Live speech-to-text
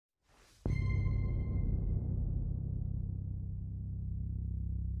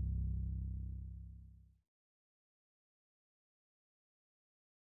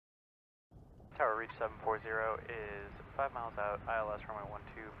Tower reach 740 is 5 miles out, ILS runway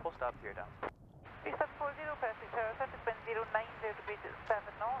 12, full stop, gear down. 740, Prestwick Tower, traffic wind 090 degrees at 7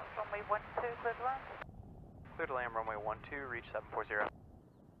 knots, runway 12, clear to land. Clear to land, runway 12, reach 740.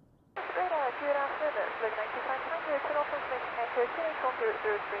 Radar, good afternoon, it's Logan 925 Tango, turn off information echo, change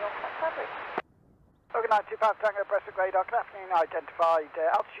 1003 on flight fabric. Logan 925 Tango, Prestwick radar, good afternoon, identified,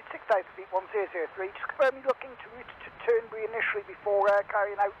 altitude 6,000 feet, 1003, just confirm you're looking to route to Turnberry initially before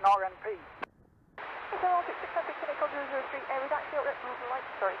carrying out an RNP. So altitude 6,000 feet, 003, we'd actually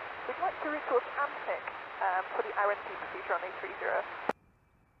we'd like to route towards Amtec for the RNP procedure on A30.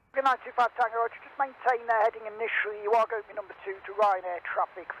 Logan 925 Tango, Roger, just maintain heading initially, you are going to be number 2 to Ryanair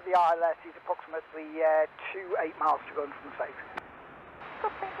traffic for the ILS, is approximately 8 miles to go from the safe.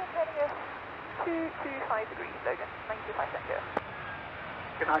 Good, maintain heading 225 degrees, Logan 925 Tango.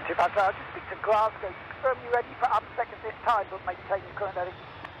 Logan 925 Tango, just speak to Glasgow, confirm you're ready for Amtec at this time, but maintain your current heading.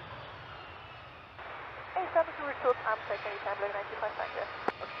 Traffic to route towards Amtec anytime, Logan 925 Tango.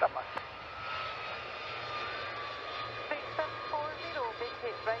 Thanks so much. 740,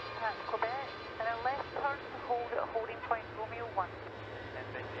 vacate right at Quebec, and a left turn to hold at holding point Romeo 1. And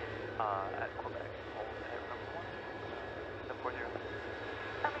vacate at Quebec, hold at runway 1, 740.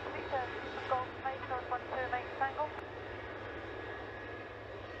 Coming 6 Golf Mike, North 12, Mike Tango.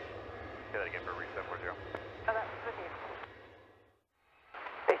 Say that again for reach 740. That's the name.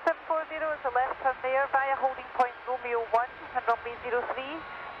 740 is a left turn there via holding point Romeo 1 and runway 03.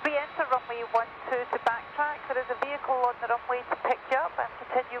 Re-enter runway 12 to backtrack. There is a vehicle on the runway to pick you up and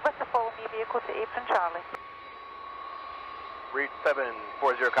continue with the follow me vehicle to Apron Charlie. Reach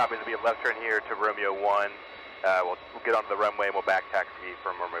 740 copies will be a left turn here to Romeo 1. We'll get onto the runway and we'll back taxi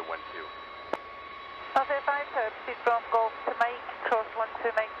from runway 12. Delta 5 Tower, proceed from Golf to Mike, cross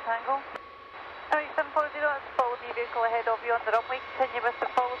 12 Mike Tango. Alright, 740, that's the follow me vehicle ahead of you on the runway. Continue with the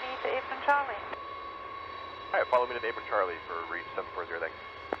follow me to Apron Charlie. Alright, follow me to Apron Charlie for reach 740, thanks.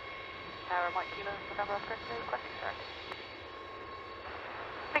 Tower Mike Kilo, November Oscar, question, sir.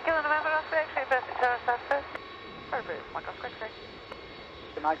 Kilo, November Oscar, X-ray, Prestwick Tower, Southwest. Perfect, Mike Oscar, X-ray.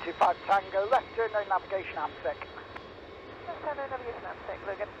 925 Tango, left turn, no navigation, Amtec. Left turn, no navigation, Amtec,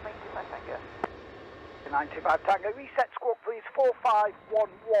 Logan 925 Tango. 925 Tango, reset squawk please,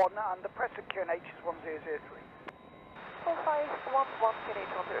 4511, and the Prestwick QNH is 1003. 4511,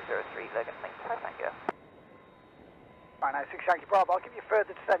 QNH 1003, Logan 925 Tango. Right now, 6 Yankee Bravo, I'll give you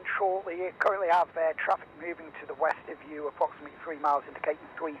further descent shortly. You currently have traffic moving to the west of you, approximately 3 miles, indicating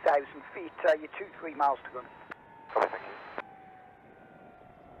 3,000 feet. You're 3 miles to go.